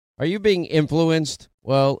Are you being influenced?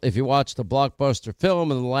 Well, if you watched a blockbuster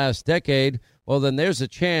film in the last decade, well, then there's a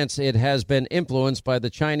chance it has been influenced by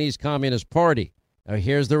the Chinese Communist Party. Now,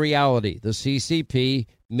 here's the reality. The CCP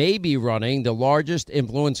may be running the largest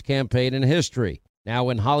influence campaign in history. Now,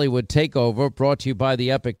 in Hollywood Takeover, brought to you by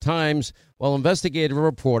the Epoch Times, well, investigative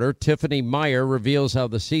reporter Tiffany Meyer reveals how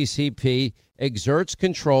the CCP exerts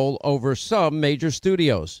control over some major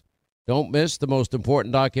studios. Don't miss the most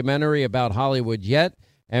important documentary about Hollywood yet.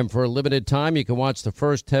 And for a limited time, you can watch the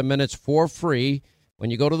first 10 minutes for free when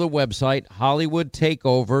you go to the website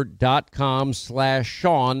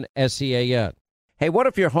hollywoodtakeover.com/Sean, S-E-A-N. Hey, what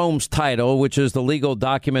if your home's title, which is the legal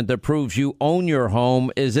document that proves you own your home,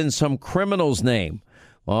 is in some criminal's name?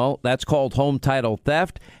 Well, that's called home title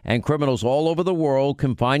theft, and criminals all over the world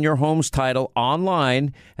can find your home's title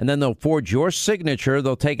online, and then they'll forge your signature.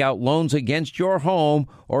 They'll take out loans against your home,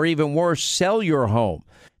 or even worse, sell your home.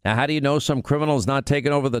 Now, how do you know some criminal is not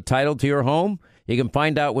taking over the title to your home? You can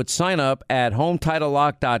find out with sign up at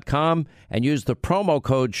HometitleLock.com and use the promo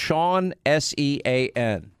code Sean,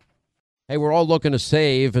 S-E-A-N. Hey, we're all looking to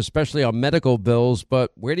save, especially on medical bills,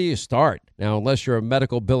 but where do you start? Now, unless you're a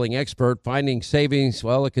medical billing expert, finding savings,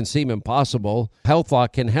 well, it can seem impossible.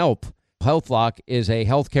 HealthLock can help. HealthLock is a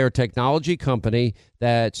healthcare technology company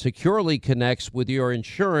that securely connects with your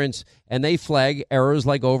insurance, and they flag errors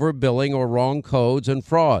like overbilling or wrong codes and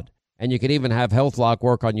fraud. And you can even have HealthLock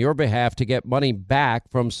work on your behalf to get money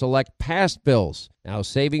back from select past bills. Now,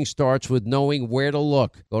 saving starts with knowing where to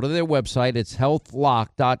look. Go to their website. It's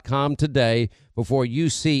healthlock.com today before you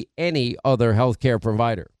see any other healthcare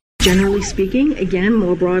provider. Generally speaking, again,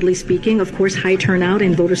 more broadly speaking, of course, high turnout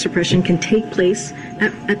and voter suppression can take place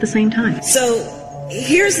at the same time. So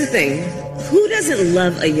here's the thing. Who doesn't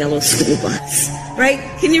love a yellow school bus, right?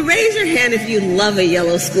 Can you raise your hand if you love a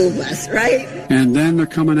yellow school bus, right? And then they're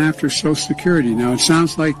coming after Social Security. Now, it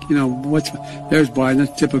sounds like, there's Biden,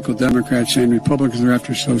 that's typical Democrats saying Republicans are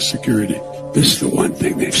after Social Security. This is the one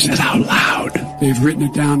thing they've said out loud. They've written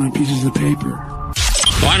it down on pieces of paper.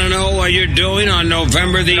 Want to know what you're doing on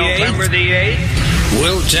November the 8th?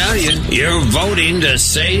 We'll tell you. You're voting to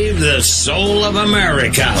save the soul of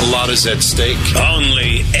America. A lot is at stake.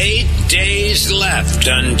 Only 8 days left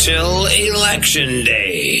until Election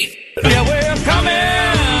Day. Yeah, we're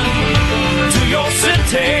coming to your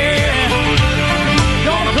city.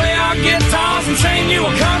 Gonna play our guitars and sing you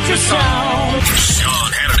a country song.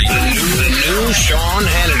 Sean Hannity. The new Sean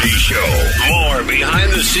Hannity Show. More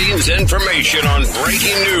behind-the-scenes information on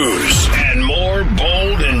breaking news and more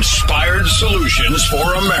bold, inspired solutions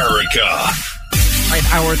for America. All right,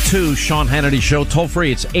 hour 2, Sean Hannity Show. Toll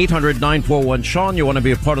free, it's 800-941-SEAN. You want to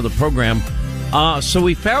be a part of the program. So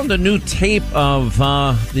we found a new tape of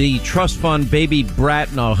the trust fund baby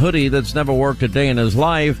brat in a hoodie that's never worked a day in his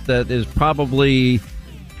life, that is probably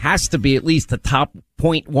has to be at least the top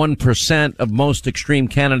 0.1% of most extreme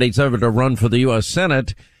candidates ever to run for the U.S.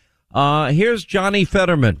 Senate. Here's Johnny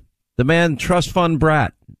Fetterman, the man trust fund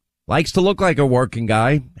brat. Likes to look like a working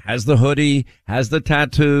guy, has the hoodie, has the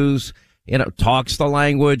tattoos, talks the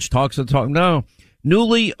language, talks the talk. No.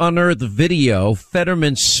 Newly unearthed video,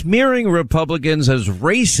 Fetterman smearing Republicans as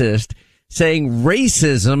racist, saying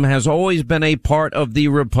racism has always been a part of the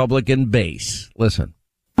Republican base. Listen.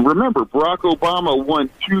 Remember, Barack Obama won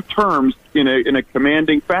 2 terms in a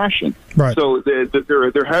commanding fashion. Right. So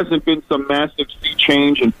there hasn't been some massive sea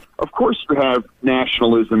change. And, of course, you have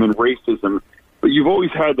nationalism and racism, but you've always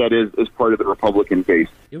had that as part of the Republican base.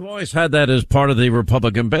 You've always had that as part of the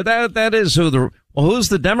Republican base. That is who's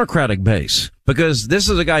the Democratic base? Because this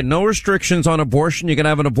is a guy, no restrictions on abortion. You can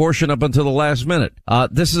have an abortion up until the last minute.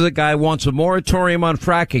 This is a guy who wants a moratorium on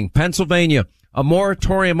fracking. Pennsylvania, a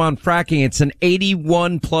moratorium on fracking. It's an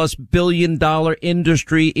 $81+ billion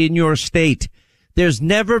industry in your state. There's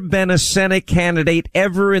never been a Senate candidate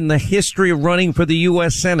ever in the history of running for the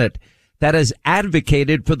U.S. Senate that has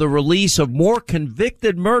advocated for the release of more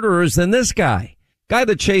convicted murderers than this guy. Guy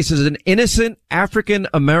that chases an innocent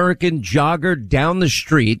African-American jogger down the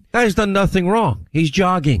street. Guy's done nothing wrong. He's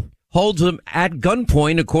jogging. Holds him at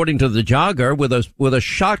gunpoint, according to the jogger, with a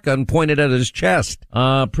shotgun pointed at his chest.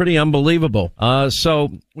 Pretty unbelievable.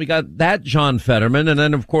 So we got that John Fetterman, and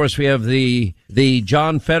then of course we have the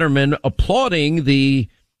John Fetterman applauding the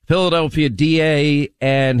Philadelphia DA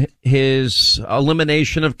and his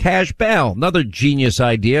elimination of cash bail. Another genius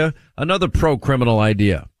idea, another pro-criminal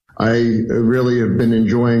idea. I really have been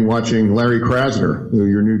enjoying watching Larry Krasner,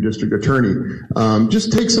 your new district attorney,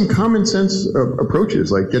 just take some common sense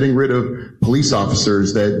approaches, like getting rid of police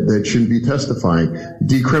officers that shouldn't be testifying,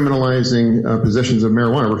 decriminalizing possessions of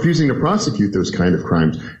marijuana, refusing to prosecute those kind of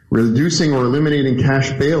crimes, reducing or eliminating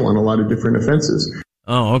cash bail on a lot of different offenses.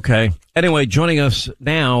 Oh, okay. Anyway, joining us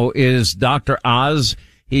now is Dr. Oz.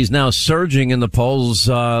 He's now surging in the polls.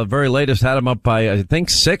 Very latest had him up by, I think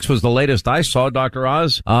 6 was the latest I saw. Dr.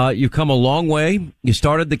 Oz, you've come a long way. You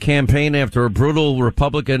started the campaign after a brutal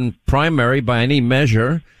Republican primary by any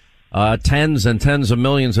measure. Tens and tens of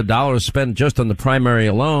millions of dollars spent just on the primary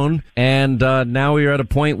alone. And now you're at a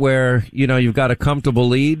point where, you've got a comfortable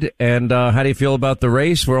lead. And how do you feel about the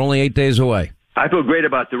race? We're only 8 days away. I feel great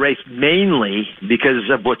about the race, mainly because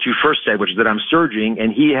of what you first said, which is that I'm surging,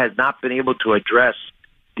 and he has not been able to address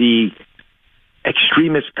the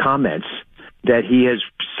extremist comments that he has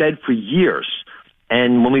said for years.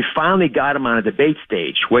 And when we finally got him on a debate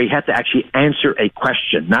stage where he had to actually answer a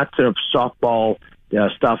question, not sort of softball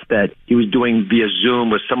stuff that he was doing via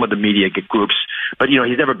Zoom with some of the media groups. But,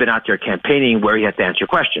 he's never been out there campaigning where he had to answer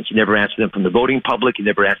questions. He never answered them from the voting public. He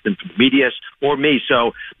never answered them from the media or me.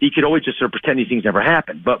 So he could always just sort of pretend these things never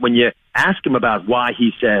happened. But when you ask him about why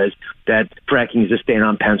he says that fracking is a stain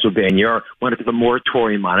on Pennsylvania or wanted to put a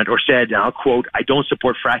moratorium on it or said, and I'll quote, I don't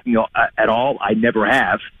support fracking at all. I never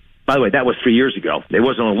have. By the way, that was 3 years ago. It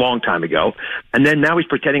wasn't a long time ago. And then now he's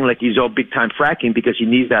pretending like he's all big-time fracking because he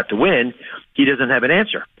needs that to win. He doesn't have an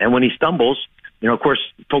answer. And when he stumbles, of course,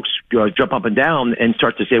 folks jump up and down and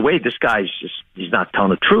start to say, wait, this guy's he's not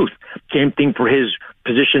telling the truth. Same thing for his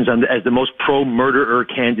positions as the most pro-murderer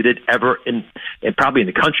candidate ever and probably in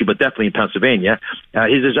the country, but definitely in Pennsylvania.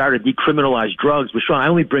 His desire to decriminalize drugs, which I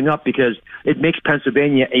only bring up because it makes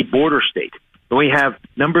Pennsylvania a border state. We have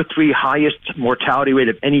number 3 highest mortality rate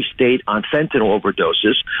of any state on fentanyl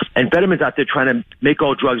overdoses. And Fetterman's out there trying to make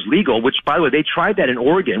all drugs legal, which, by the way, they tried that in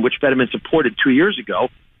Oregon, which Fetterman supported 2 years ago.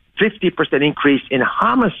 50% increase in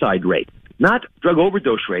homicide rate, not drug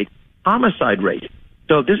overdose rate, homicide rate.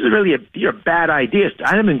 So this is really a bad idea.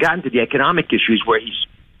 I haven't gotten to the economic issues where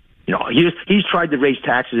he's tried to raise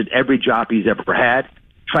taxes at every job he's ever had.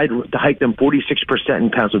 Tried to hike them 46% in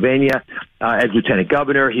Pennsylvania as lieutenant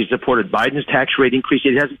governor. He supported Biden's tax rate increase.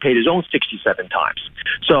 He hasn't paid his own 67 times.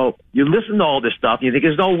 So you listen to all this stuff and you think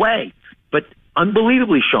there's no way. But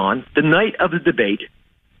unbelievably, Sean, the night of the debate,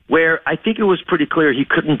 where I think it was pretty clear he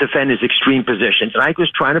couldn't defend his extreme positions, and I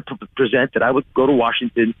was trying to present that I would go to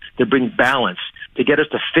Washington to bring balance, to get us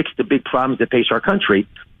to fix the big problems that face our country,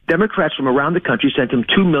 Democrats from around the country sent him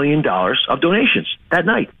 $2 million of donations that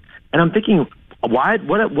night. And I'm thinking, why?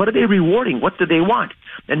 What are they rewarding? What do they want?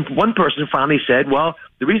 And one person finally said, well,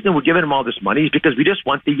 the reason we're giving them all this money is because we just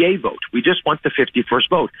want the yay vote. We just want the 51st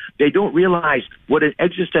vote. They don't realize what an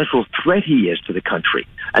existential threat he is to the country.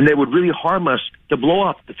 And they would really harm us to blow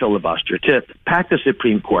up the filibuster, to pack the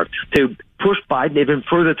Supreme Court, to push Biden even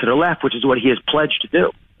further to the left, which is what he has pledged to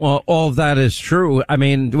do. Well, all of that is true. I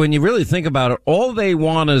mean, when you really think about it, all they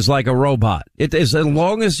want is like a robot. It is, as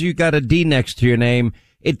long as you got a D next to your name,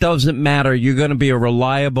 it doesn't matter. You're going to be a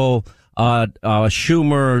reliable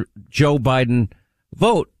Schumer, Joe Biden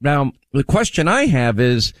vote. Now, the question I have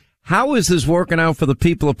is, how is this working out for the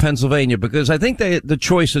people of Pennsylvania? Because I think the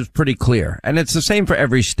choice is pretty clear, and it's the same for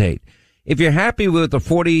every state. If you're happy with the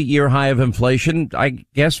 40-year high of inflation, I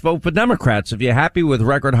guess vote for Democrats. If you're happy with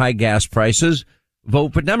record high gas prices,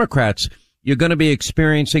 vote for Democrats. You're going to be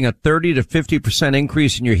experiencing a 30 to 50%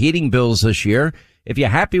 increase in your heating bills this year. If you're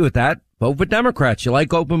happy with that, vote for Democrats. You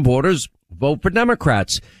like open borders, vote for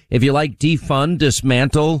Democrats. If you like defund,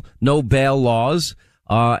 dismantle, no bail laws,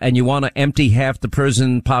 and you want to empty half the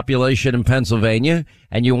prison population in Pennsylvania,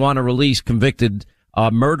 and you want to release convicted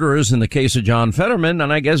murderers in the case of John Fetterman,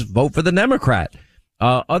 then I guess vote for the Democrat.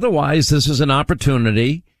 Otherwise, this is an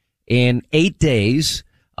opportunity in 8 days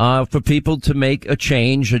for people to make a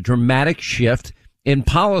change, a dramatic shift in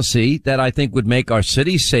policy that I think would make our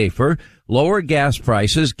city safer, lower gas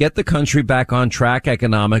prices, get the country back on track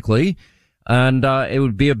economically, and it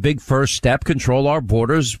would be a big first step, control our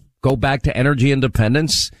borders, go back to energy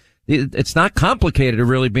independence. It's not complicated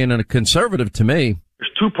really being a conservative to me.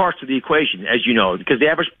 There's 2 parts to the equation, as you know, because the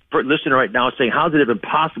average listener right now is saying, how is it even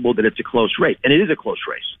possible that it's a close race? And it is a close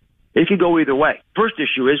race. It could go either way. First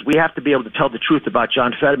issue is we have to be able to tell the truth about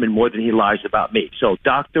John Fetterman more than he lies about me. So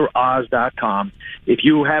DrOz.com, if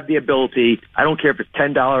you have the ability, I don't care if it's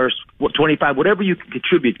 $10, $25, whatever you can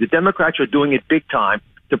contribute. The Democrats are doing it big time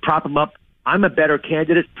to prop him up. I'm a better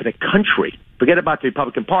candidate for the country. Forget about the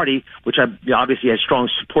Republican Party, which obviously has strong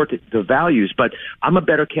support to the values, but I'm a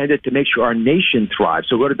better candidate to make sure our nation thrives.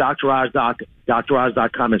 So go to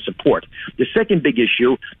DrOz.com and support. The second big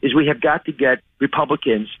issue is we have got to get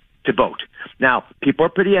Republicans to vote. Now, people are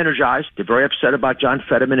pretty energized. They're very upset about John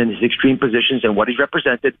Fetterman and his extreme positions and what he's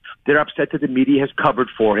represented. They're upset that the media has covered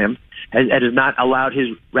for him and has not allowed his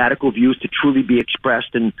radical views to truly be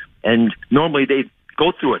expressed. And normally they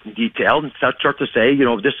go through it in detail and start to say,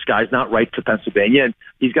 this guy's not right for Pennsylvania, and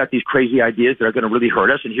he's got these crazy ideas that are going to really hurt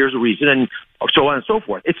us, and here's the reason, and so on and so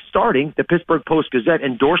forth. It's starting. The Pittsburgh Post-Gazette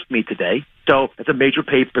endorsed me today, so it's a major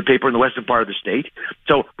paper in the western part of the state.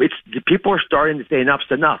 So people are starting to say enough's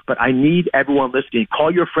enough, but I need everyone listening.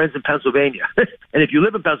 Call your friends in Pennsylvania, and if you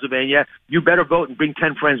live in Pennsylvania, you better vote and bring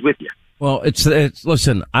 10 friends with you. Well, it's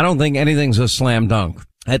listen, I don't think anything's a slam dunk.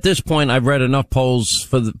 At this point, I've read enough polls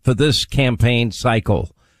for this campaign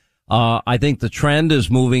cycle. I think the trend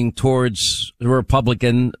is moving towards the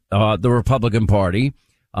Republican Party,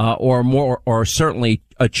 or certainly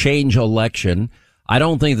a change election. I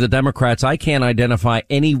don't think the Democrats, I can't identify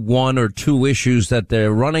any one or two issues that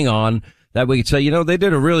they're running on that we could say, they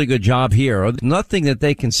did a really good job here. Or nothing that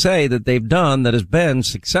they can say that they've done that has been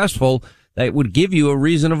successful that would give you a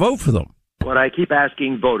reason to vote for them. What I keep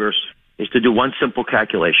asking voters is to do one simple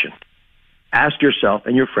calculation. Ask yourself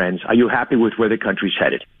and your friends, are you happy with where the country's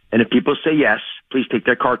headed? And if people say yes, please take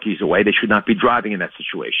their car keys away. They should not be driving in that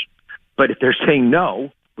situation. But if they're saying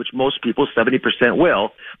no, which most people, 70%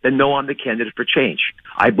 will, then no, I'm the candidate for change.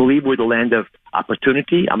 I believe we're the land of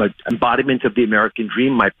opportunity. I'm an embodiment of the American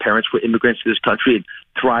dream. My parents were immigrants to this country and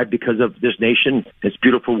thrived because of this nation, its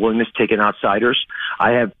beautiful willingness to take in outsiders.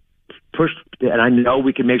 I have pushed, and I know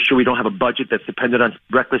we can make sure we don't have a budget that's dependent on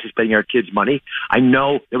recklessly spending our kids' money. I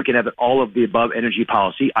know that we can have all of the above energy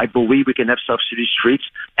policy. I believe we can have subsidy streets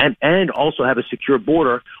and also have a secure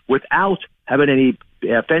border without having any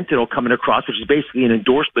fentanyl coming across, which is basically an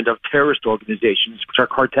endorsement of terrorist organizations, which are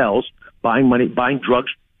cartels, buying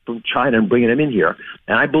drugs from China and bringing them in here.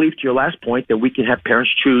 And I believe, to your last point, that we can have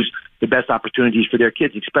parents choose the best opportunities for their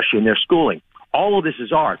kids, especially in their schooling. All of this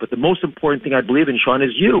is art, but the most important thing I believe in, Sean,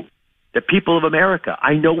 is you. The people of America.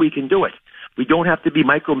 I know we can do it. We don't have to be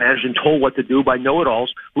micromanaged and told what to do by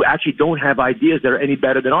know-it-alls who actually don't have ideas that are any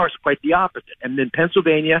better than ours. Quite the opposite. And in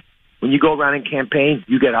Pennsylvania, when you go around and campaign,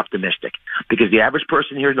 you get optimistic because the average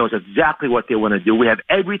person here knows exactly what they want to do. We have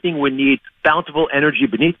everything we need, bountiful energy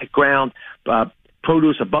beneath the ground,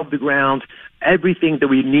 produce above the ground, everything that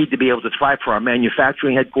we need to be able to thrive for our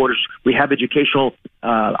manufacturing headquarters. We have educational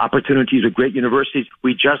opportunities with great universities.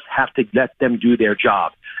 We just have to let them do their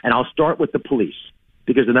job. And I'll start with the police,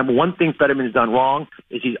 because the number one thing Fetterman has done wrong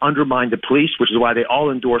is he's undermined the police, which is why they all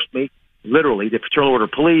endorsed me. Literally, the Fraternal Order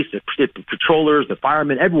Police, the patrollers, the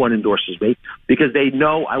firemen, everyone endorses me because they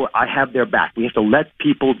know I have their back. We have to let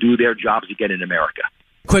people do their jobs again in America.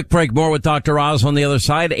 Quick break, more with Dr. Oz on the other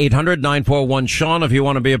side. 800-941-SEAN if you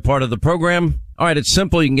want to be a part of the program. All right, it's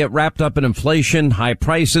simple. You can get wrapped up in inflation, high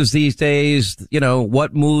prices these days.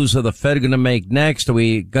 What moves are the Fed going to make next? Are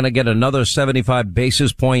we going to get another 75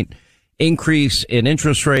 basis point increase in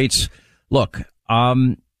interest rates? Look,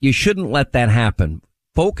 you shouldn't let that happen.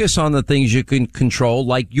 Focus on the things you can control,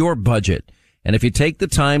 like your budget. And if you take the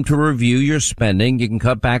time to review your spending, you can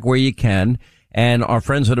cut back where you can. And our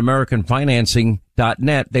friends at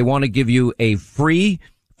AmericanFinancing.net, they want to give you a free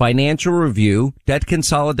financial review, debt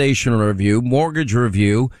consolidation review, mortgage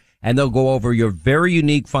review, and they'll go over your very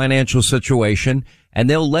unique financial situation, and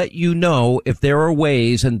they'll let you know if there are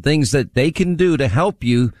ways and things that they can do to help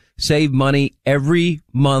you save money every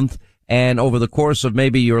month and over the course of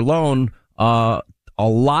maybe your loan, a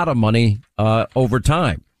lot of money over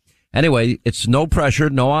time. Anyway, it's no pressure,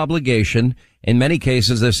 no obligation. In many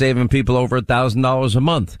cases, they're saving people over $1,000 a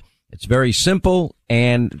month. It's very simple,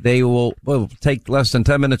 and they will take less than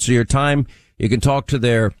 10 minutes of your time. You can talk to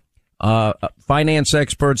their finance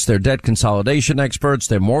experts, their debt consolidation experts,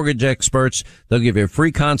 their mortgage experts. They'll give you a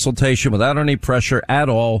free consultation without any pressure at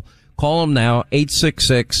all. Call them now,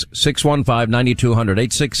 866-615-9200,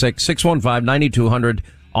 866-615-9200.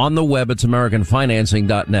 On the web, it's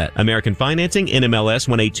AmericanFinancing.net. American Financing, NMLS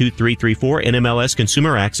 182334,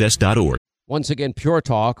 NMLSConsumerAccess.org. Once again, Pure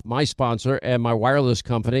Talk, my sponsor and my wireless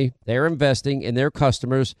company, they're investing in their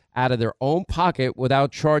customers out of their own pocket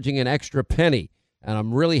without charging an extra penny. And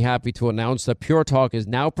I'm really happy to announce that Pure Talk is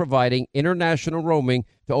now providing international roaming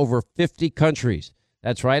to over 50 countries.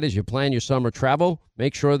 That's right. As you plan your summer travel,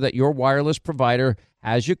 make sure that your wireless provider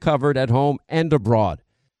has you covered at home and abroad.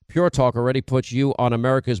 Pure Talk already puts you on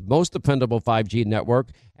America's most dependable 5G network,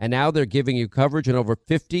 and now they're giving you coverage in over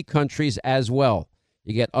 50 countries as well.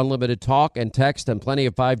 You get unlimited talk and text and plenty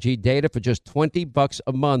of 5G data for just $20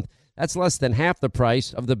 a month. That's less than half the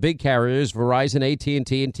price of the big carriers, Verizon,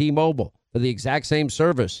 AT&T, and T-Mobile, for the exact same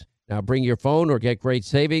service. Now bring your phone or get great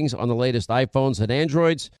savings on the latest iPhones and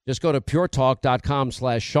Androids. Just go to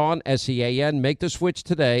puretalk.com/Sean, S-E-A-N. Make the switch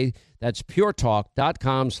today. That's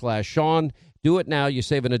puretalk.com/Sean. Do it now. You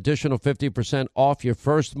save an additional 50% off your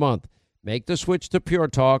first month. Make the switch to Pure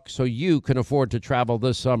Talk so you can afford to travel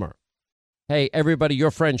this summer. Hey, everybody,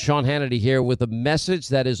 your friend Sean Hannity here with a message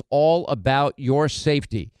that is all about your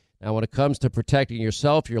safety. Now, when it comes to protecting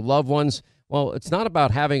yourself, your loved ones, well, it's not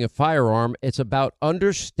about having a firearm. It's about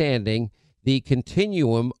understanding the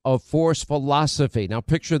continuum of force philosophy. Now,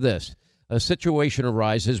 picture this. A situation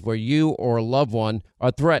arises where you or a loved one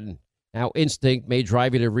are threatened. Now, instinct may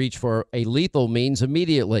drive you to reach for a lethal means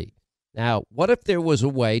immediately. Now, what if there was a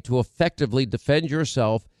way to effectively defend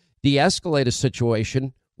yourself, de-escalate a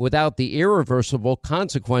situation without the irreversible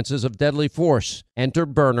consequences of deadly force? Enter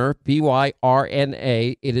Byrna,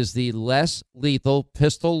 B-Y-R-N-A. It is the less lethal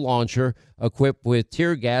pistol launcher equipped with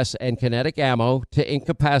tear gas and kinetic ammo to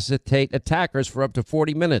incapacitate attackers for up to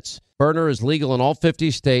 40 minutes. Byrna is legal in all 50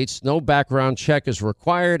 states. No background check is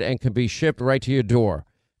required and can be shipped right to your door.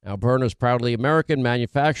 Now, Byrna is proudly American,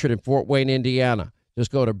 manufactured in Fort Wayne, Indiana. Just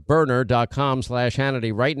go to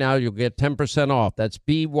Byrna.com/Hannity. Right now, you'll get 10% off. That's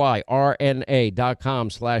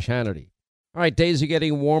BYRNA.com/Hannity. All right, days are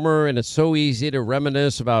getting warmer, and it's so easy to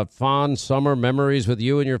reminisce about fond summer memories with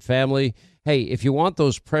you and your family. Hey, if you want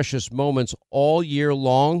those precious moments all year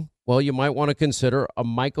long, well, you might want to consider a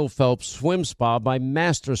Michael Phelps swim spa by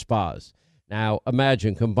Master Spas. Now,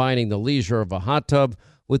 imagine combining the leisure of a hot tub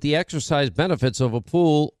with the exercise benefits of a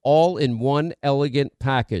pool, all in one elegant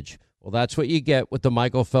package. Well, that's what you get with the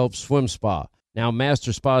Michael Phelps Swim Spa. Now,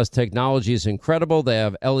 Master Spa's technology is incredible. They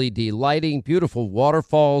have LED lighting, beautiful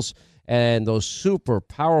waterfalls, and those super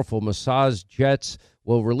powerful massage jets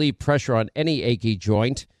will relieve pressure on any achy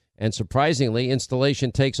joint. And surprisingly,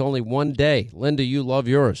 installation takes only 1 day. Linda, you love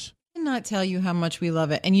yours. Not tell you how much we love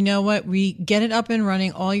it. And you know what? We get it up and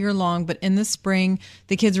running all year long, but in the spring,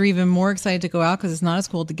 the kids are even more excited to go out because it's not as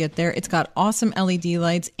cold to get there. It's got awesome LED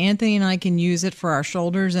lights. Anthony and I can use it for our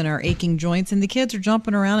shoulders and our aching joints, and the kids are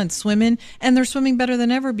jumping around and swimming, and they're swimming better than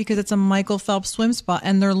ever because it's a Michael Phelps swim spa,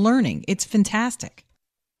 and they're learning. It's fantastic.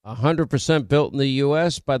 100% built in the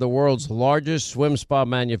U.S. by the world's largest swim spa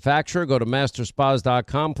manufacturer. Go to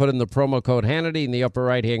masterspas.com, put in the promo code Hannity in the upper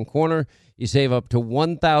right-hand corner. You save up to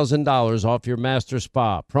 $1,000 off your Master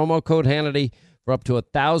Spa. Promo code Hannity for up to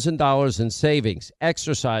 $1,000 in savings.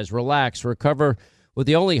 Exercise, relax, recover with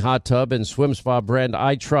the only hot tub and swim spa brand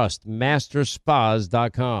I trust,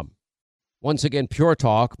 masterspas.com. Once again, Pure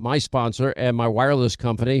Talk, my sponsor and my wireless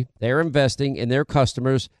company, they're investing in their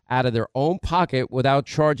customers out of their own pocket without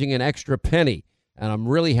charging an extra penny. And I'm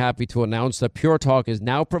really happy to announce that Pure Talk is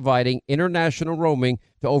now providing international roaming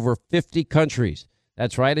to over 50 countries.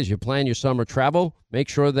 That's right. As you plan your summer travel, make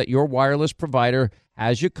sure that your wireless provider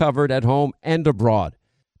has you covered at home and abroad.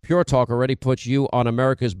 Pure Talk already puts you on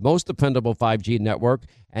America's most dependable 5G network,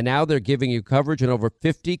 and now they're giving you coverage in over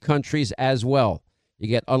 50 countries as well. You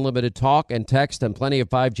get unlimited talk and text and plenty of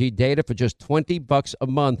 5G data for just $20 a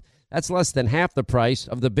month. That's less than half the price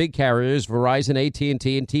of the big carriers, Verizon,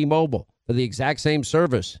 AT&T, and T-Mobile, for the exact same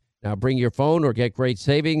service. Now bring your phone or get great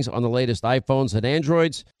savings on the latest iPhones and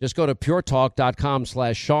Androids. Just go to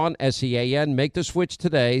puretalk.com/Sean, S-E-A-N. Make the switch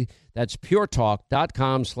today. That's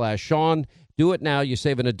puretalk.com/Sean. Do it now. You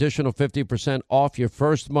save an additional 50% off your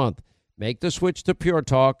first month. Make the switch to Pure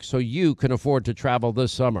Talk so you can afford to travel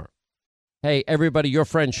this summer. Hey, everybody, your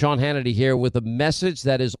friend Sean Hannity here with a message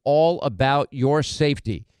that is all about your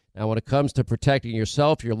safety. Now, when it comes to protecting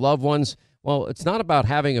yourself, your loved ones, well, it's not about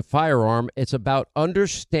having a firearm. It's about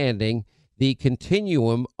understanding the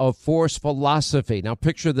continuum of force philosophy. Now,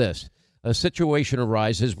 picture this. A situation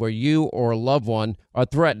arises where you or a loved one are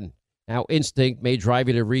threatened. Now, instinct may drive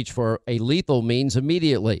you to reach for a lethal means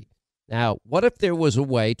immediately. Now, what if there was a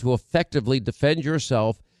way to effectively defend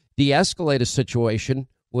yourself, de-escalate a situation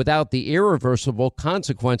without the irreversible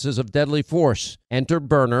consequences of deadly force? Enter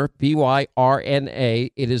Byrna, B-Y-R-N-A.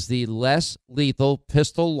 It is the less lethal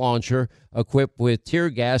pistol launcher equipped with tear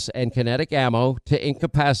gas and kinetic ammo to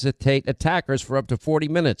incapacitate attackers for up to 40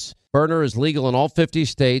 minutes. Byrna is legal in all 50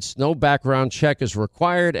 states. No background check is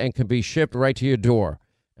required and can be shipped right to your door.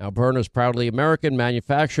 Now, Byrna is proudly American,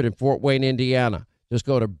 manufactured in Fort Wayne, Indiana. Just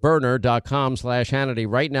go to Byrna.com/Hannity.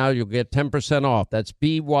 Right now, you'll get 10% off. That's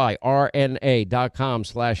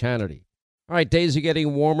BYRNA.com/Hannity. All right, days are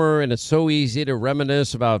getting warmer, and it's so easy to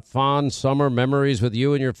reminisce about fond summer memories with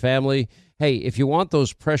you and your family. Hey, if you want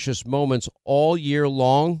those precious moments all year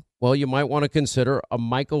long, well, you might want to consider a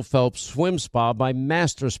Michael Phelps Swim Spa by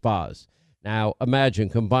Master Spas. Now, imagine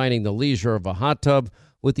combining the leisure of a hot tub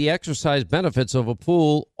with the exercise benefits of a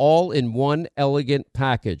pool, all in one elegant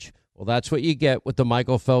package. Well, that's what you get with the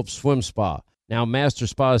Michael Phelps Swim Spa. Now, Master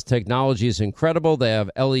Spa's technology is incredible. They have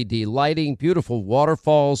LED lighting, beautiful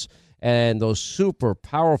waterfalls, and those super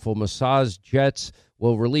powerful massage jets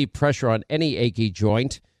will relieve pressure on any achy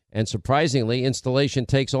joint. And surprisingly, installation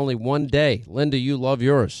takes only 1 day. Linda, you love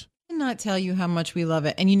yours. cannot tell you how much we love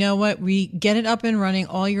it. And you know what? We get it up and running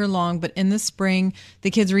all year long, but in the spring, the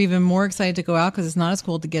kids are even more excited to go out because it's not as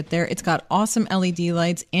cold to get there. It's got awesome LED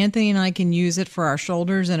lights. Anthony and I can use it for our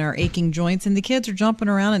shoulders and our aching joints. And the kids are jumping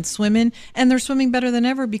around and swimming, and they're swimming better than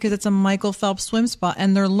ever because it's a Michael Phelps swim spa,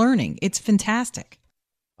 and they're learning. It's fantastic.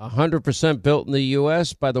 100% built in the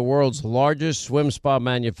U.S. by the world's largest swim spa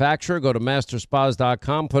manufacturer. Go to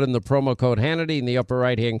masterspas.com, put in the promo code Hannity in the upper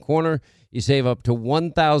right-hand corner. You save up to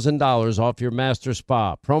 $1,000 off your Master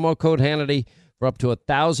Spa. Promo code Hannity for up to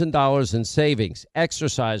 $1,000 in savings.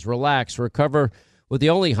 Exercise, relax, recover with the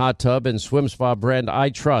only hot tub and swim spa brand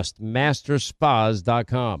I trust,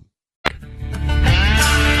 masterspas.com.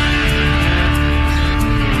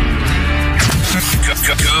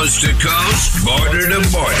 Coast to coast, border to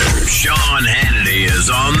border. Sean Hannity is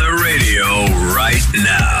on the radio right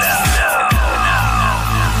now.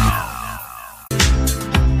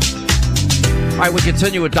 All right, we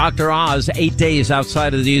continue with Dr. Oz, 8 days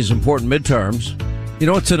outside of these important midterms. You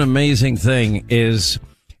know what's an amazing thing is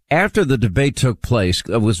after the debate took place,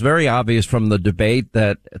 it was very obvious from the debate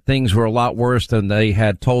that things were a lot worse than they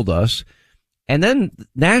had told us. And then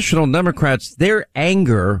national Democrats, their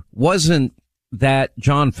anger wasn't that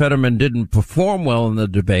John Fetterman didn't perform well in the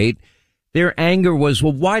debate. Their anger was,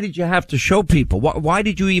 well, why did you have to show people? Why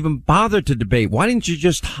did you even bother to debate? Why didn't you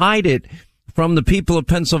just hide it from the people of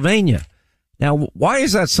Pennsylvania? Now, why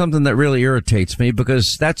is that something that really irritates me?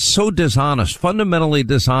 Because that's so dishonest, fundamentally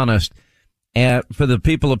dishonest for the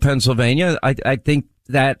people of Pennsylvania. I think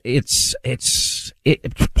that it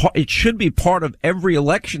should be part of every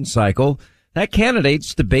election cycle that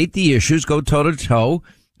candidates debate the issues, go toe to toe,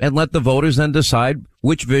 and let the voters then decide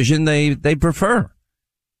which vision they prefer.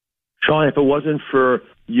 Sean, if it wasn't for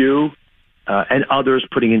you and others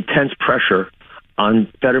putting intense pressure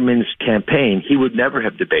on Fetterman's campaign, he would never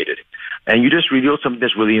have debated. And you just revealed something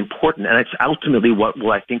that's really important, and it's ultimately what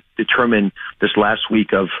will, I think, determine this last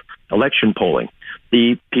week of election polling.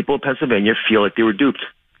 The people of Pennsylvania feel like they were duped.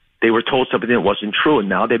 They were told something that wasn't true, and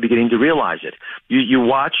now they're beginning to realize it. You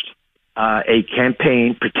watched a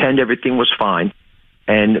campaign pretend everything was fine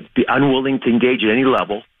and be unwilling to engage at any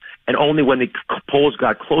level. And only when the polls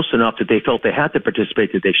got close enough that they felt they had to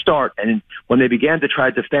participate did they start. And when they began to try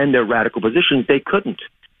to defend their radical positions, they couldn't.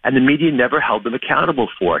 And the media never held them accountable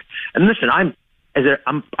for it. And listen, I'm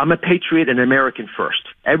a patriot and American first.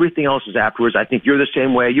 Everything else is afterwards. I think you're the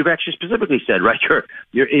same way. You've actually specifically said, right,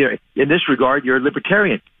 you're in this regard, you're a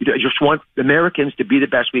libertarian. You just want Americans to be the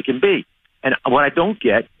best we can be. And what I don't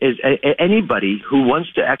get is anybody who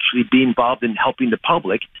wants to actually be involved in helping the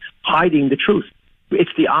public hiding the truth. It's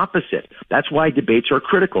the opposite. That's why debates are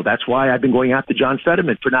critical. That's why I've been going after John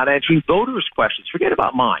Fetterman for not answering voters' questions. Forget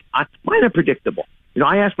about mine. Mine are predictable.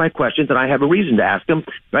 I ask my questions and I have a reason to ask them,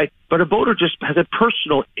 right? But a voter just has a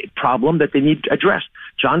personal problem that they need addressed.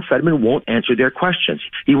 John Fetterman won't answer their questions.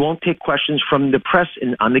 He won't take questions from the press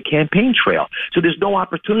on the campaign trail. So there's no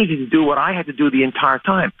opportunity to do what I had to do the entire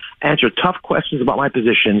time. Answer tough questions about my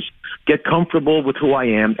positions, get comfortable with who I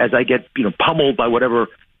am as I get, pummeled by whatever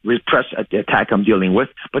press attack I'm dealing with.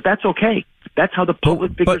 But that's okay. That's how the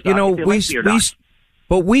public figures out if they like me or not.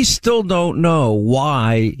 But we still don't know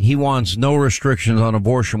why he wants no restrictions on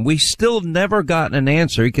abortion. We still have never gotten an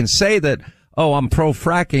answer. He can say that, I'm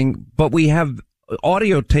pro-fracking, but we have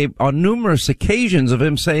audio tape on numerous occasions of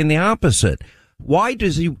him saying the opposite. Why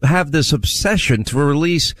does he have this obsession to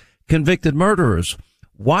release convicted murderers?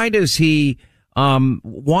 Why does he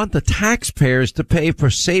want the taxpayers to pay for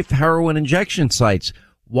safe heroin injection sites?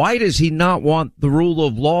 Why does he not want the rule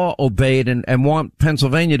of law obeyed and want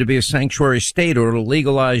Pennsylvania to be a sanctuary state or to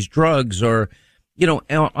legalize drugs or,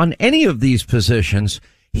 on any of these positions?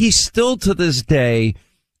 He still to this day,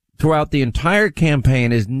 throughout the entire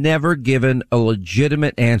campaign, has never given a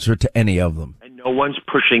legitimate answer to any of them. And no one's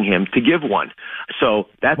pushing him to give one. So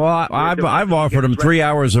that's... Well, I've offered him 3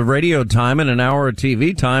 hours of radio time and an hour of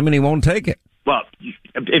TV time, and he won't take it. Well,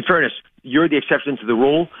 in fairness, you're the exception to the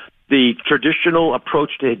rule. The traditional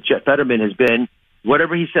approach to Fetterman has been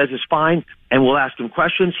whatever he says is fine, and we'll ask him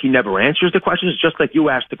questions. He never answers the questions, just like you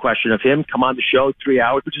asked the question of him. Come on the show, 3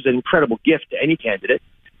 hours, which is an incredible gift to any candidate.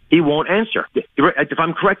 He won't answer. If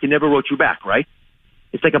I'm correct, he never wrote you back, right?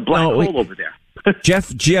 It's like a black hole over there.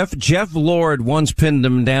 Jeff Lord once pinned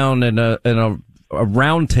him down in a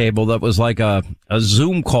round table that was like a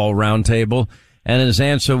Zoom call round table, and his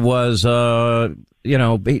answer was a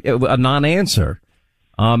non-answer.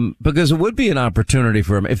 Because it would be an opportunity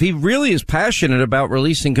for him. If he really is passionate about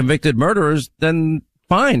releasing convicted murderers, then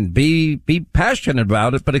fine, be passionate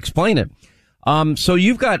about it, but explain it. So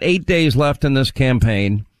you've got 8 days left in this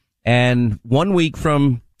campaign, and 1 week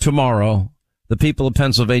from tomorrow, the people of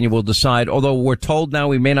Pennsylvania will decide, although we're told now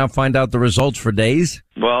we may not find out the results for days?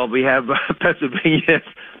 Well, we have Pennsylvania.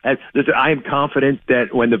 Listen, I am confident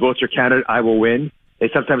that when the votes are counted, I will win.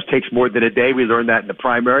 It sometimes takes more than a day. We learned that in the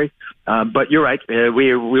primary. But you're right.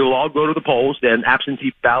 We will all go to the polls. And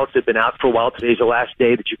absentee ballots have been out for a while. Today's the last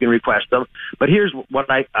day that you can request them. But here's what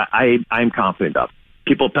I'm confident of.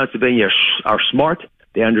 People of Pennsylvania are smart.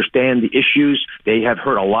 They understand the issues. They have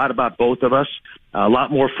heard a lot about both of us, a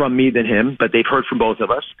lot more from me than him, but they've heard from both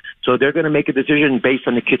of us. So they're going to make a decision based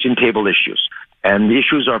on the kitchen table issues. And the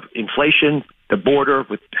issues are inflation, the border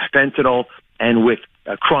with fentanyl, and with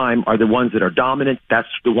crime are the ones that are dominant. Those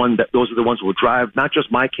are the ones who will drive not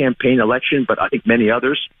just my campaign election, but I think many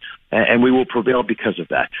others. And we will prevail because of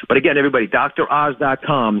that. But again, everybody,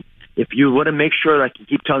 DrOz.com. If you want to make sure that I can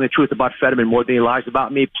keep telling the truth about Fetterman more than he lies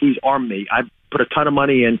about me, please arm me. I put a ton of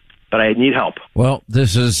money in, but I need help. Well,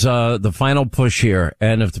 this is the final push here.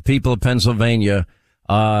 And if the people of Pennsylvania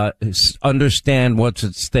understand what's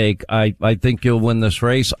at stake, I think you'll win this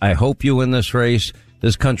race. I hope you win this race.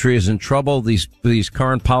 This country is in trouble. These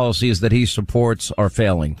current policies that he supports are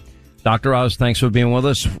failing. Dr. Oz, thanks for being with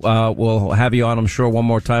us. We'll have you on, I'm sure, one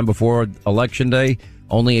more time before Election Day,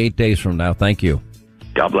 only 8 days from now. Thank you.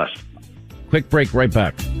 God bless. Quick break, right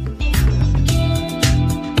back.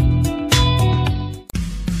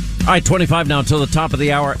 All right, 25 now till the top of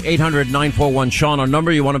the hour. 800-941-SEAN, our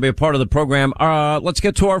number. You want to be a part of the program. Let's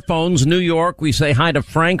get to our phones. New York, we say hi to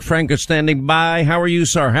Frank. Frank is standing by. How are you,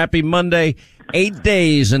 sir? Happy Monday. 8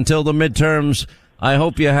 days until the midterms. I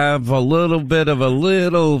hope you have a little bit of a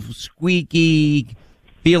little squeaky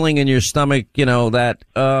feeling in your stomach, you know, that,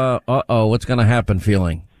 what's going to happen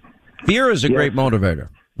feeling. Fear is a great motivator.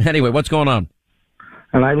 Anyway, what's going on?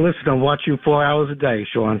 And I listen and watch you 4 hours a day,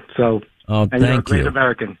 Sean. So, thank you're a great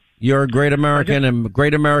American. You're a great American, and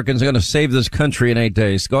great Americans are going to save this country in 8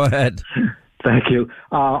 days. Go ahead. Thank you.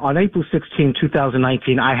 On April 16,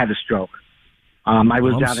 2019, I had a stroke. I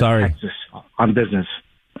was down in Texas on business.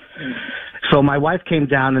 So my wife came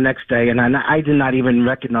down the next day, and I did not even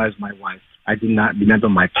recognize my wife. I did not remember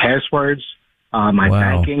my passwords, my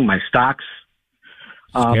banking, my stocks.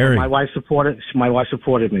 But my wife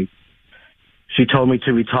supported me. She told me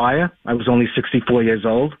to retire. I was only 64 years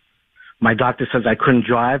old. My doctor says I couldn't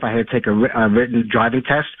drive. I had to take a written driving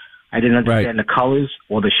test. I didn't understand the colors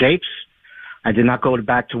or the shapes. I did not go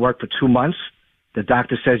back to work for 2 months. The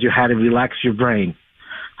doctor says you had to relax your brain.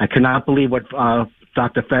 I cannot believe what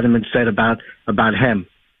Dr. Fetterman said about him.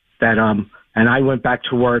 That and I went back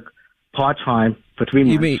to work part-time for 3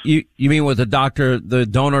 months. You mean what the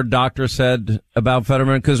donor doctor said about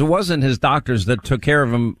Fetterman? Because it wasn't his doctors that took care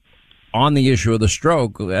of him on the issue of the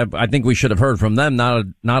stroke. I think we should have heard from them,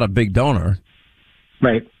 not a big donor.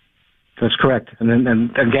 Right. That's correct.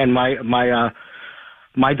 And again,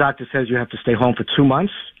 my doctor says you have to stay home for 2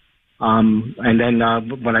 months. And then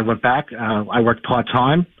when I went back, I worked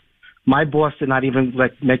part-time. My boss did not even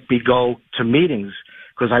make me go to meetings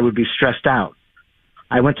because I would be stressed out.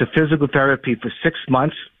 I went to physical therapy for 6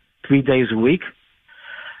 months, 3 days a week.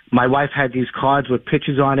 My wife had these cards with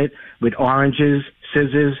pictures on it, with oranges,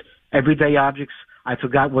 scissors, everyday objects. I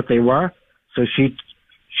forgot what they were, so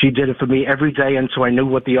she did it for me every day until I knew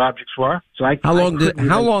what the objects were. So how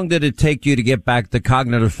long did it take you to get back the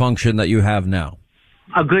cognitive function that you have now?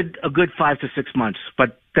 A good 5 to 6 months.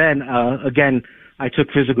 But then again, I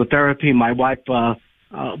took physical therapy. My wife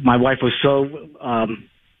was so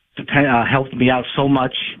helped me out so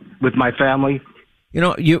much with my family. You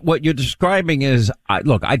know, what you're describing is,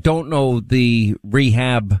 look, I don't know the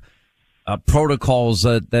rehab protocols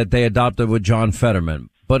that they adopted with John Fetterman,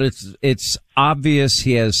 but it's obvious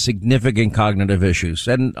he has significant cognitive issues.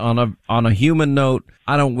 And on a human note,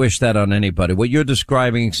 I don't wish that on anybody. What you're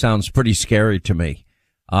describing sounds pretty scary to me.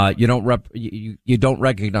 You don't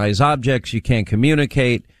recognize objects. You can't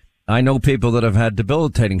communicate. I know people that have had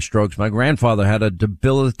debilitating strokes. My grandfather had a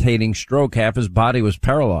debilitating stroke. Half his body was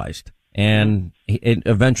paralyzed, and it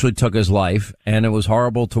eventually took his life, and it was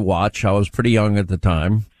horrible to watch. I was pretty young at the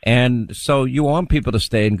time. And so you want people to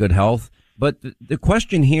stay in good health. But the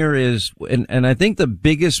question here is, and I think the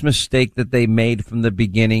biggest mistake that they made from the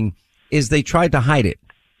beginning is they tried to hide it.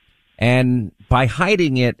 And by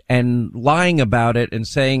hiding it and lying about it and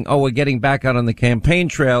saying, oh, we're getting back out on the campaign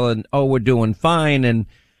trail, and oh, we're doing fine, and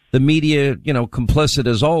the media, complicit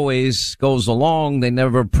as always, goes along. They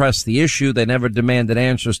never press the issue. They never demanded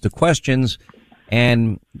answers to questions.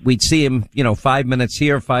 And we'd see him, 5 minutes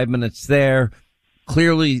here, 5 minutes there.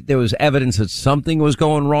 Clearly, there was evidence that something was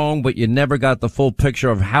going wrong, but you never got the full picture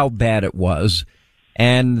of how bad it was.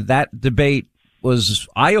 And that debate was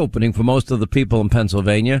eye-opening for most of the people in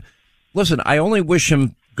Pennsylvania. Listen, I only wish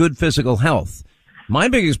him good physical health. My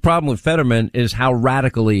biggest problem with Fetterman is how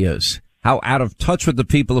radical he is, how out of touch with the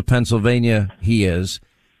people of Pennsylvania he is,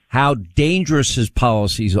 how dangerous his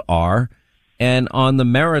policies are. And on the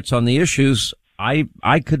merits, on the issues, I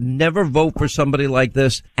could never vote for somebody like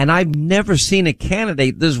this. And I've never seen a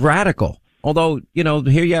candidate this radical. Although, you know,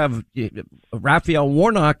 here you have Raphael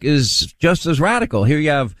Warnock is just as radical. Here you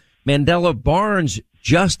have Mandela Barnes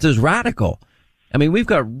just as radical. I mean, we've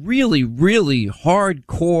got really, really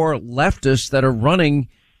hardcore leftists that are running,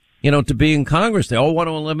 you know, to be in Congress. They all want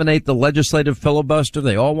to eliminate the legislative filibuster.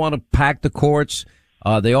 They all want to pack the courts.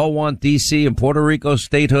 They all want D.C. and Puerto Rico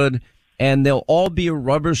statehood. And they'll all be a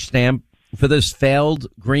rubber stamp for this failed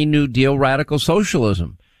Green New Deal radical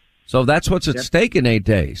socialism. So that's what's at stake in 8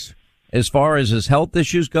 days. As far as his health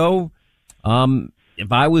issues go,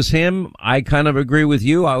 if I was him, I kind of agree with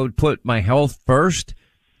you. I would put my health first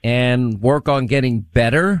and work on getting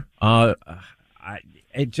better.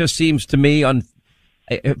 It just seems to me,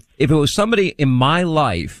 if it was somebody in my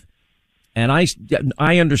life, and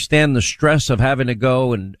I understand the stress of having to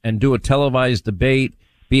go and do a televised debate,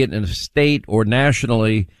 be it in a state or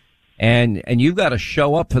nationally, and you've got to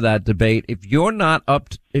show up for that debate. If you're not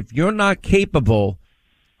capable,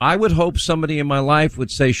 I would hope somebody in my life would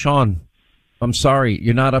say, Sean, I'm sorry,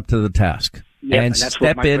 you're not up to the task, and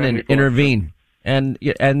step in and intervene. And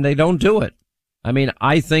they don't do it. I mean,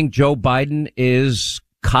 I think Joe Biden is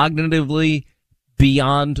cognitively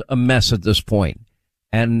beyond a mess at this point,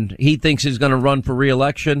 and he thinks he's going to run for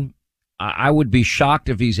re-election. I would be shocked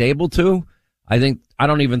if he's able to. I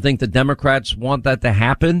don't even think the Democrats want that to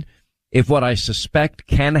happen. If what I suspect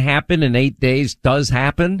can happen in 8 days does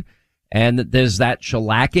happen, and there's that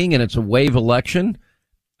shellacking and it's a wave election,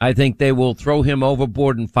 I think they will throw him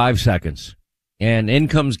overboard in 5 seconds. And in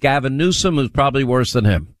comes Gavin Newsom, who's probably worse than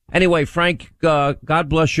him. Anyway, Frank, God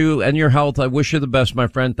bless you and your health. I wish you the best, my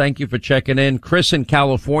friend. Thank you for checking in. Chris in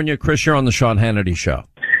California. Chris, you're on the Sean Hannity Show.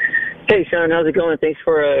 Hey, Sean, how's it going? Thanks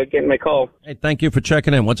for getting my call. Hey, thank you for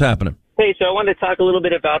checking in. What's happening? Hey, so I wanted to talk a little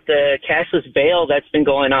bit about the cashless bail that's been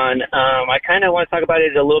going on. I kind of want to talk about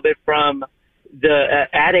it a little bit from the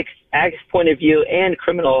addict's point of view and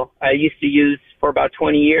criminal. I used to use for about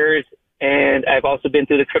 20 years, and I've also been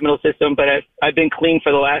through the criminal system, but I've been clean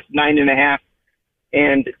for the last 9.5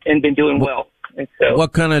 and been doing well. And so,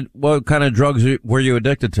 what kind of drugs were you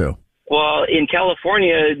addicted to? Well, in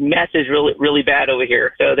California, meth is really bad over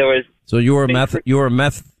here. So there was. So you were a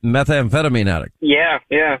methamphetamine addict. Yeah.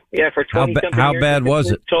 For 20 something years. How bad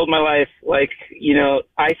was it? Told my life,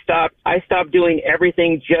 I stopped doing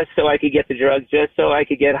everything just so I could get the drugs, just so I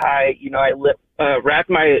could get high. I wrapped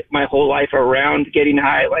my whole life around getting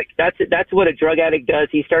high. Like that's what a drug addict does.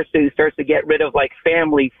 He starts to get rid of like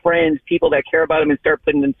family, friends, people that care about him, and start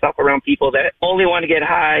putting himself around people that only want to get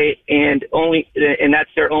high and that's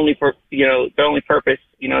their only purpose.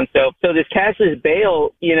 And so this cashless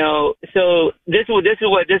bail, so this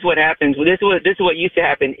is what happens. This is what used to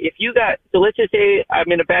happen. So let's just say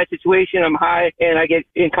I'm in a bad situation, I'm high, and I get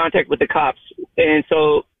in contact with the cops. And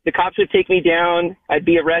so the cops would take me down, I'd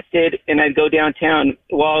be arrested, and I'd go downtown.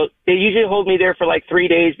 Well, they usually hold me there for like 3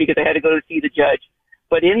 days because I had to go to see the judge.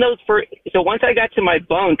 But so once I got to my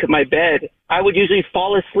my bed, I would usually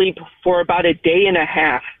fall asleep for about a day and a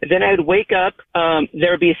half. Then I'd wake up,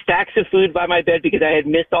 there would be stacks of food by my bed because I had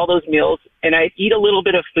missed all those meals, and I'd eat a little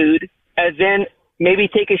bit of food, and then maybe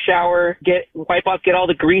take a shower, wipe off, get all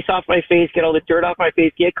the grease off my face, get all the dirt off my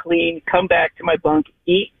face, get clean, come back to my bunk,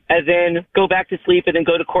 eat, and then go back to sleep, and then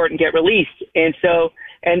go to court and get released. And so,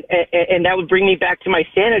 and that would bring me back to my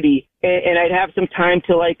sanity, and I'd have some time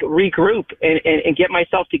to like regroup and get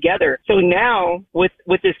myself together. So now with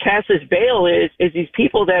this cashless bail is these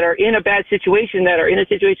people that are in a bad situation, that are in a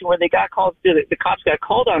situation where they got called, the cops got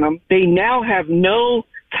called on them, they now have no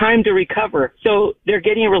time to recover. So they're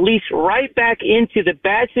getting released right back into the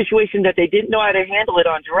bad situation that they didn't know how to handle it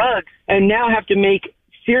on drugs, and now have to make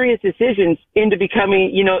serious decisions into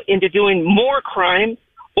becoming, into doing more crime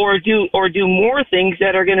or do more things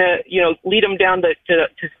that are going to, lead them down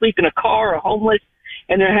to sleep in a car or homeless.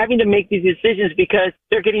 And they're having to make these decisions because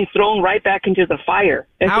they're getting thrown right back into the fire.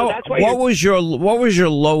 And so that's why what was your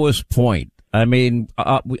lowest point? I mean,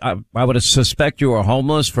 I would suspect you were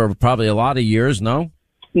homeless for probably a lot of years, no?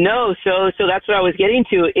 No. So that's what I was getting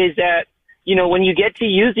to, is that, when you get to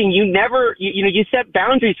using, you never, you set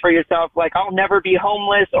boundaries for yourself, like I'll never be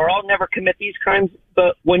homeless or I'll never commit these crimes.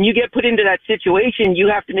 But when you get put into that situation, you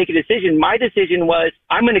have to make a decision. My decision was,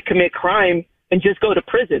 I'm going to commit crime and just go to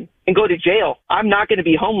prison and go to jail. I'm not going to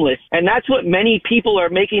be homeless. And that's what many people are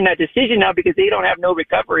making that decision now, because they don't have no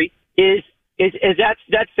recovery, is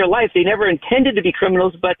that's their life. They never intended to be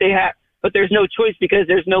criminals, but they but there's no choice because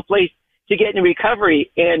there's no place to get in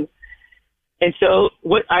recovery. And so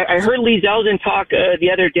what I heard Lee Zeldin talk the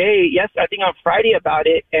other day, I think on Friday about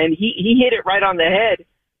it, and he hit it right on the head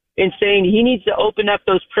in saying he needs to open up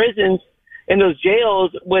those prisons and those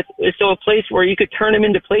jails a place where you could turn them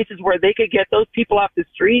into places where they could get those people off the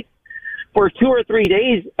street for 2 or 3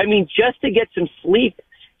 days. I mean, just to get some sleep,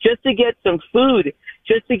 just to get some food,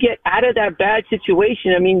 just to get out of that bad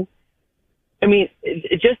situation. I mean,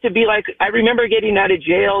 just to be like, I remember getting out of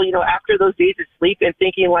jail, after those days of sleep and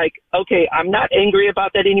thinking like, okay, I'm not angry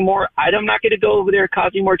about that anymore. I'm not going to go over there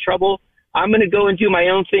causing more trouble. I'm going to go and do my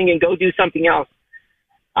own thing and go do something else.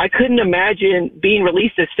 I couldn't imagine being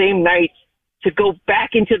released the same night to go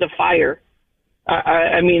back into the fire.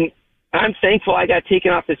 I mean, I'm thankful I got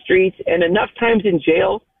taken off the streets, and enough times in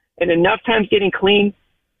jail and enough times getting clean,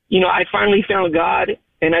 I finally found God,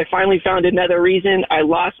 and I finally found another reason. I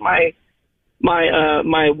lost my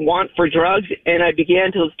want for drugs, and I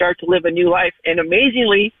began to start to live a new life. And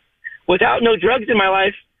amazingly, without no drugs in my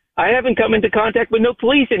life, I haven't come into contact with no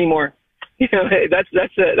police anymore. That's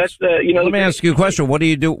Let me ask you a question. What are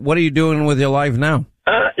you doing with your life now?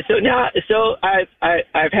 I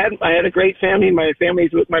had a great family. My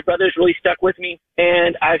brother's really stuck with me,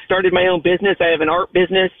 and I've started my own business. I have an art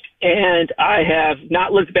business, and I have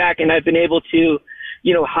not looked back, and I've been able to,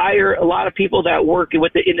 hire a lot of people that work in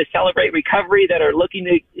the Celebrate Recovery that are looking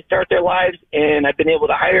to start their lives, and I've been able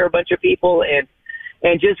to hire a bunch of people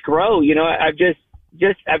and just grow. I've just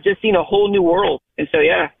seen a whole new world, and so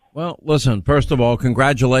yeah. Well, listen, first of all,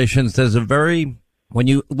 congratulations. When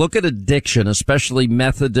you look at addiction, especially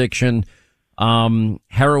meth addiction,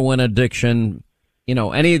 heroin addiction,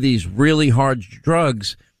 any of these really hard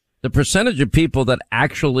drugs, the percentage of people that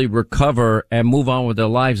actually recover and move on with their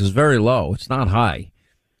lives is very low. It's not high.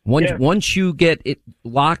 Once you get it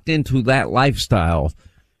locked into that lifestyle,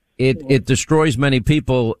 it destroys many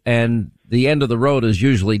people, and the end of the road is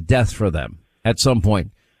usually death for them at some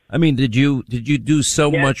point. I mean, did you do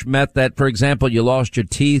so much meth that, for example, you lost your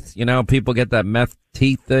teeth? People get that meth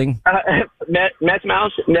teeth thing. Meth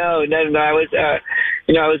mouth? No. I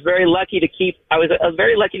was very lucky to keep. I was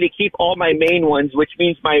very lucky to keep all my main ones, which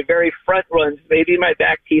means my very front ones. Maybe my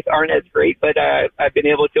back teeth aren't as great, but I've been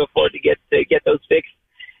able to afford to get those fixed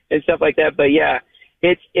and stuff like that. But yeah,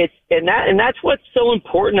 that's what's so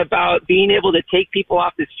important about being able to take people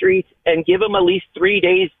off the streets and give them at least 3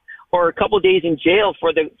 days or a couple of days in jail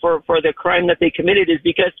for the crime that they committed, is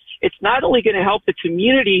because it's not only going to help the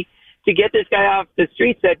community to get this guy off the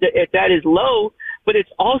streets that is low, but it's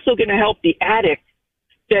also going to help the addict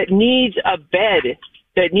that needs a bed,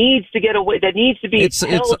 that needs to get away, that needs to be. It's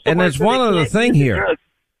one other thing here.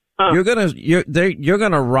 You're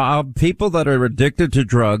gonna rob people that are addicted to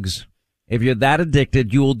drugs. If you're that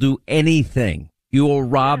addicted, you will do anything. You will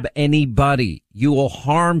rob anybody. You will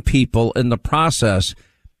harm people in the process,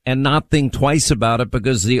 and not think twice about it,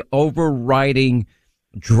 because the overriding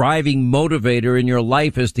driving motivator in your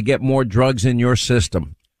life is to get more drugs in your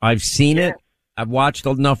system. I've seen it. I've watched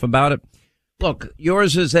enough about it. Look,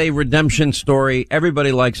 yours is a redemption story.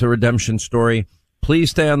 Everybody likes a redemption story.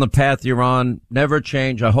 Please stay on the path you're on. Never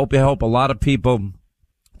change. I hope you help a lot of people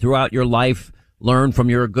throughout your life learn from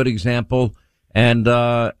your good example, and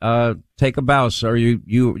take a bow, sir.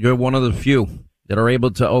 You're one of the few that are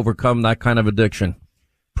able to overcome that kind of addiction.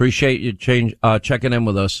 Appreciate you checking in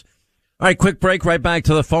with us. All right, quick break. Right back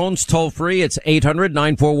to the phones. Toll free. It's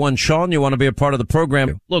 800-941-SEAN. You want to be a part of the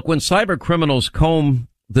program. Look, when cyber criminals comb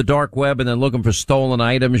the dark web and they're looking for stolen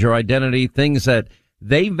items, your identity, things that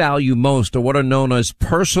they value most are what are known as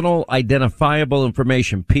personal identifiable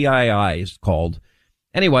information. PII is called.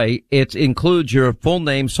 Anyway, it includes your full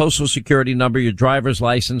name, social security number, your driver's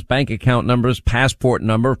license, bank account numbers, passport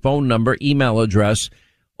number, phone number, email address.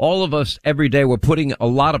 All of us every day, we're putting a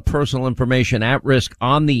lot of personal information at risk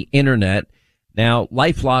on the internet. Now,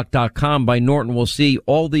 LifeLock.com by Norton will see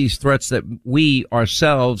all these threats that we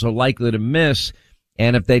ourselves are likely to miss.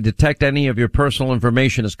 And if they detect any of your personal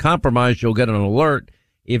information is compromised, you'll get an alert.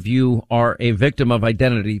 If you are a victim of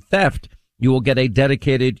identity theft, you will get a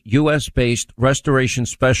dedicated U.S.-based restoration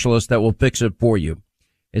specialist that will fix it for you.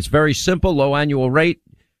 It's very simple, low annual rate.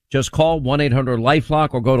 Just call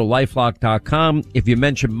 1-800-LifeLock or go to LifeLock.com. If you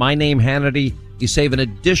mention my name, Hannity, you save an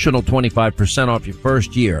additional 25% off your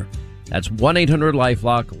first year. That's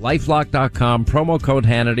 1-800-LifeLock, LifeLock.com, promo code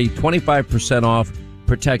Hannity, 25% off.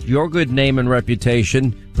 Protect your good name and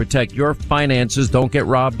reputation. Protect your finances. Don't get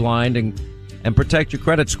robbed blind, and protect your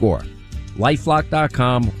credit score.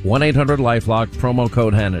 LifeLock.com, 1-800-LifeLock, promo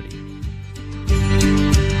code Hannity.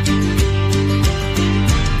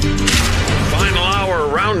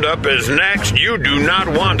 Roundup is next. You do not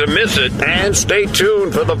want to miss it. And stay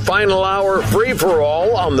tuned for the final hour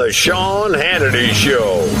free-for-all on the Sean Hannity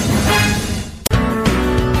Show.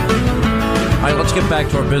 All right, let's get back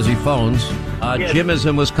to our busy phones. Yes. Jim is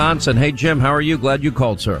in Wisconsin. Hey, Jim, how are you? Glad you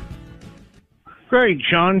called, sir. Great,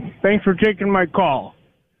 Sean. Thanks for taking my call.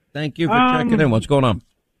 Thank you for checking in. What's going on?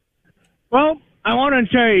 Well, I want to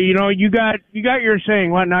say, you got your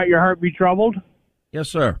saying, "Let not your heart be troubled." Yes,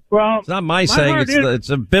 sir. Well, it's not my saying; it's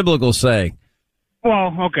a biblical saying.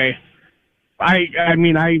 Well, okay. I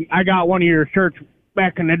mean, I got one of your shirts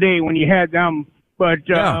back in the day when you had them, but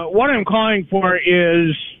what I'm calling for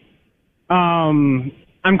is, I'm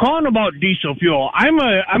calling about diesel fuel. I'm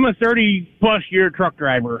a 30+ year truck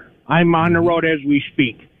driver. I'm on the road as we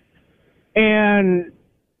speak, and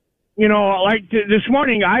this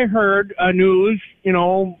morning I heard a news,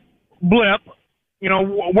 blip.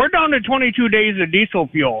 We're down to 22 days of diesel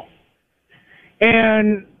fuel.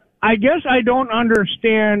 And I guess I don't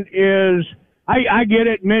understand is, I get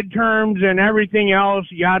it, midterms and everything else,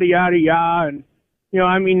 yada, yada, yada. And,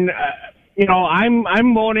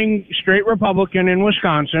 I'm voting straight Republican in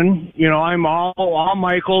Wisconsin. I'm all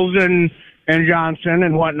Michaels and Johnson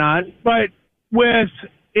and whatnot. But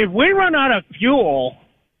if we run out of fuel,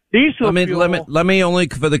 diesel fuel. Let me only,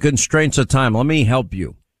 for the constraints of time, let me help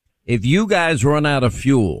you. If you guys run out of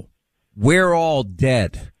fuel, we're all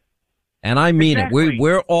dead. And I mean Exactly. it.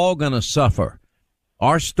 We're all going to suffer.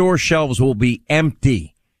 Our store shelves will be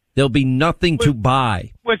empty. There'll be nothing to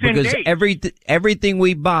buy. Because everything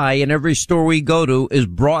we buy in every store we go to is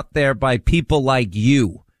brought there by people like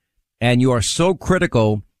you. And you are so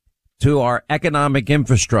critical to our economic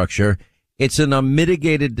infrastructure. It's an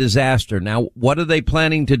unmitigated disaster. Now, what are they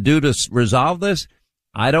planning to do to resolve this?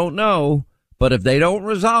 I don't know. But if they don't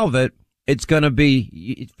resolve it, it's going to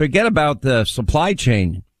be, forget about the supply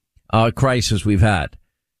chain crisis we've had.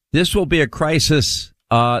 This will be a crisis,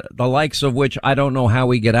 the likes of which I don't know how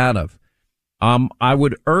we get out of. I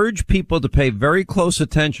would urge people to pay very close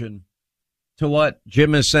attention to what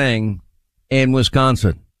Jim is saying in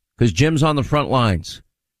Wisconsin, because Jim's on the front lines.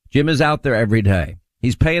 Jim is out there every day.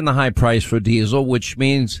 He's paying the high price for diesel, which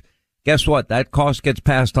means, guess what? That cost gets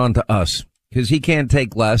passed on to us because he can't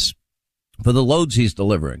take less for the loads he's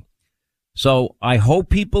delivering. So I hope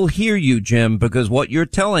people hear you, Jim, because what you're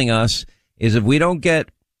telling us is if we don't get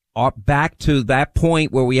back to that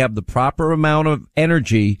point where we have the proper amount of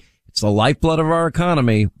energy, it's the lifeblood of our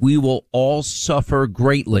economy, we will all suffer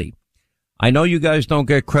greatly. I know you guys don't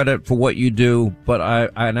get credit for what you do, but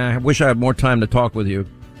I wish I had more time to talk with you.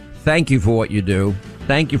 Thank you for what you do.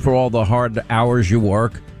 Thank you for all the hard hours you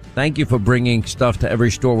work. Thank you for bringing stuff to every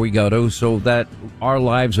store we go to so that our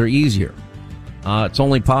lives are easier. It's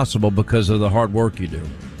only possible because of the hard work you do.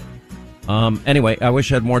 Anyway, I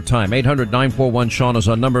wish I had more time. 800-941-SEAN is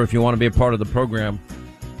our number if you want to be a part of the program.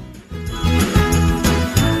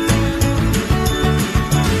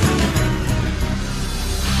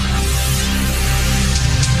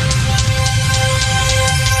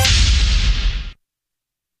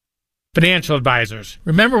 Financial advisors.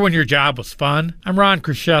 Remember when your job was fun? I'm Ron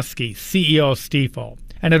Kraszewski, CEO of Stifel.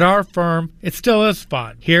 And at our firm, it still is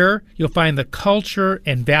fun. Here, you'll find the culture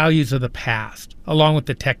and values of the past, along with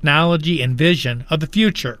the technology and vision of the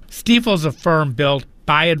future. Stifel is a firm built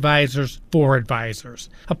by advisors for advisors,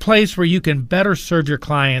 a place where you can better serve your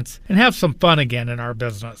clients and have some fun again in our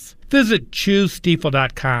business. Visit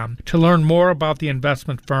ChooseStifel.com to learn more about the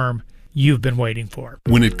investment firm you've been waiting for.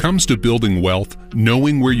 When it comes to building wealth,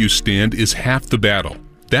 knowing where you stand is half the battle.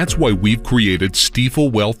 That's why we've created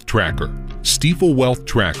Stifel Wealth Tracker. Stifel Wealth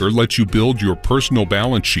Tracker lets you build your personal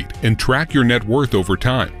balance sheet and track your net worth over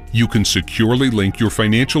time. You can securely link your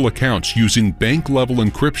financial accounts using bank-level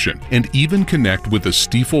encryption and even connect with a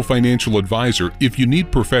Stifel financial advisor if you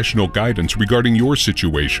need professional guidance regarding your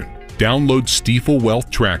situation. Download Stifel Wealth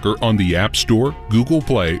Tracker on the App Store, Google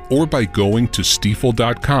Play, or by going to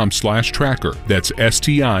stifel.com/tracker. That's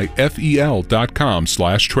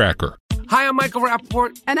STIFEL.com/tracker. Hi, I'm Michael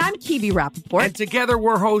Rappaport. And I'm Kibi Rappaport. And together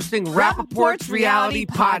we're hosting Rappaport's Reality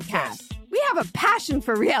Podcast. We have a passion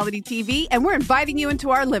for reality TV, and we're inviting you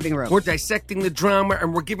into our living room. We're dissecting the drama,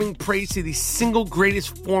 and we're giving praise to the single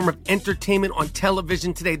greatest form of entertainment on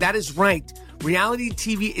television today. That is right. Reality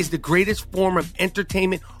TV is the greatest form of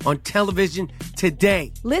entertainment on television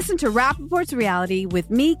today. Listen to Rappaport's Reality with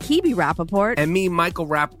me, Kibi Rappaport. And me, Michael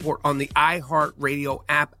Rappaport, on the iHeartRadio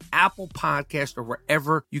app, Apple Podcast, or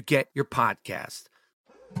wherever you get your podcast.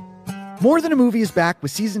 More Than a Movie is back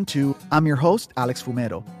with Season 2. I'm your host, Alex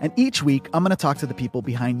Fumero. And each week, I'm going to talk to the people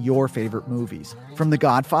behind your favorite movies. From The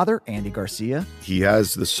Godfather, Andy Garcia. He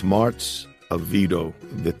has the smarts of Vito,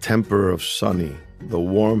 the temper of Sonny, the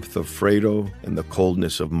warmth of Fredo and the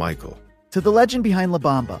coldness of Michael. To the legend behind La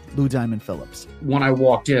Bamba, Lou Diamond Phillips. When I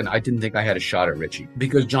walked in, I didn't think I had a shot at Richie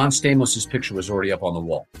because John Stamos' picture was already up on the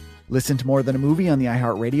wall. Listen to More Than a Movie on the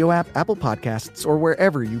iHeartRadio app, Apple Podcasts, or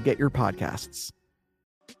wherever you get your podcasts.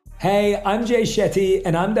 Hey, I'm Jay Shetty,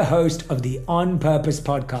 and I'm the host of the On Purpose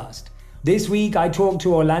podcast. This week, I talked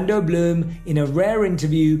to Orlando Bloom in a rare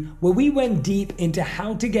interview where we went deep into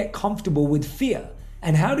how to get comfortable with fear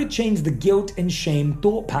and how to change the guilt and shame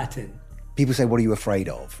thought pattern. People say, what are you afraid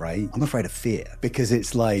of, right? I'm afraid of fear because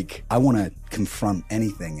it's like I want to confront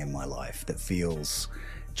anything in my life that feels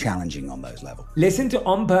challenging on those levels. Listen to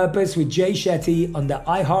On Purpose with Jay Shetty on the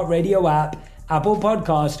iHeartRadio app, Apple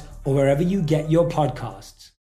Podcast, or wherever you get your podcasts.